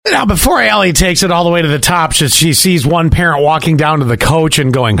Well, before Allie takes it all the way to the top, she sees one parent walking down to the coach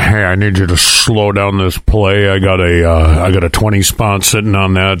and going, "Hey, I need you to slow down this play. I got a 20 spot sitting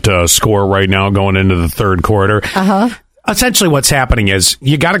on that score right now going into the third quarter." Essentially what's happening is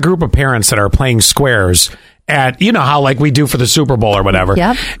you got a group of parents that are playing squares at, you know how like we do for the Super Bowl or whatever.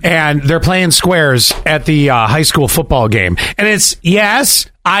 Yep. And they're playing squares at the high school football game. And it's, yes,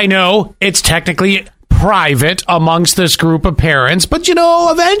 I know it's technically private amongst this group of parents, but you know,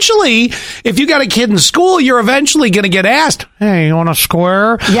 eventually, if you got a kid in school, you're eventually going to get asked, "Hey, you want a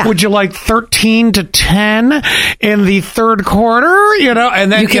square? Yeah. Would you like 13-10 in the third quarter?" You know,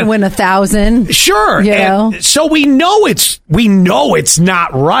 and then you can win 1,000. Sure. You know? So we know it's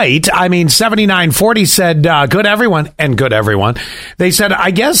not right. I mean, 7940 said good everyone and good everyone. They said, I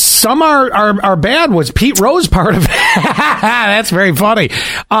guess some are bad. Was Pete Rose part of it? That's very funny.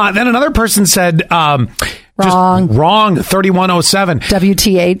 Then another person said wrong 3107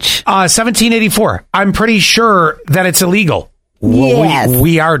 WTH 1784. I'm pretty sure that it's illegal. Yes.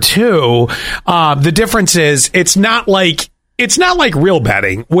 We are too. The difference is it's not like real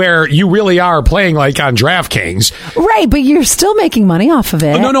betting where you really are playing like on DraftKings. Right, but you're still making money off of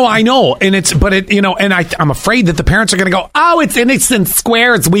it. No, I know. And I'm afraid that the parents are going to go, "Oh, it's innocent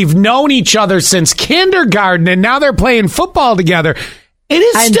squares. We've known each other since kindergarten and now they're playing football together." It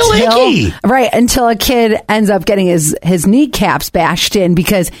is still icky. Right, until a kid ends up getting his kneecaps bashed in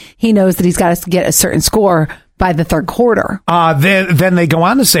because he knows that he's got to get a certain score by the third quarter. Then they go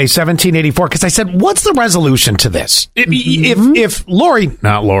on to say 1784, because I said, what's the resolution to this? If Lori,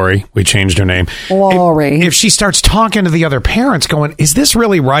 not Lori, we changed her name. Lori. If she starts talking to the other parents going, "Is this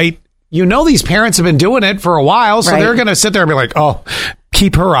really right?" You know, these parents have been doing it for a while, so they're going to sit there and be like, "Oh,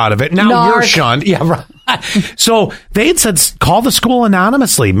 keep her out of it. Now you're shunned." Yeah, right. So they had said, call the school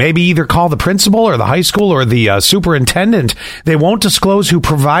anonymously. Maybe either call the principal or the high school or the superintendent. They won't disclose who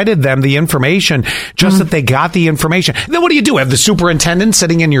provided them the information, just that they got the information. Then what do you do? Have the superintendent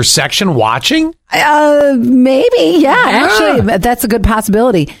sitting in your section watching? Maybe. Yeah, actually, that's a good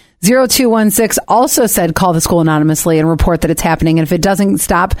possibility. 0216 also said, call the school anonymously and report that it's happening. And if it doesn't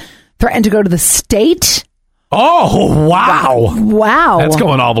stop, threaten to go to the state. Oh, wow. That's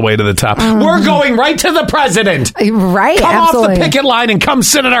going all the way to the top. We're going right to the president. Right. Come absolutely. off the picket line and come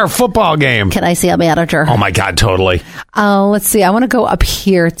sit at our football game. Can I see a manager? Oh, my God, totally. Let's see. I want to go up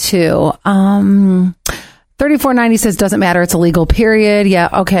here, too. 3490 says, doesn't matter. It's illegal, period. Yeah,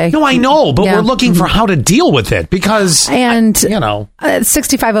 okay. No, I know, but we're looking for how to deal with it because,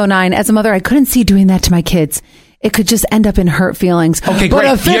 6509, as a mother, I couldn't see doing that to my kids. It could just end up in hurt feelings. Okay, but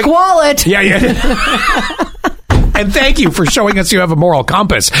great. a thick wallet. Yeah. And thank you for showing us you have a moral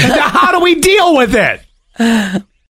compass. Now, how do we deal with it?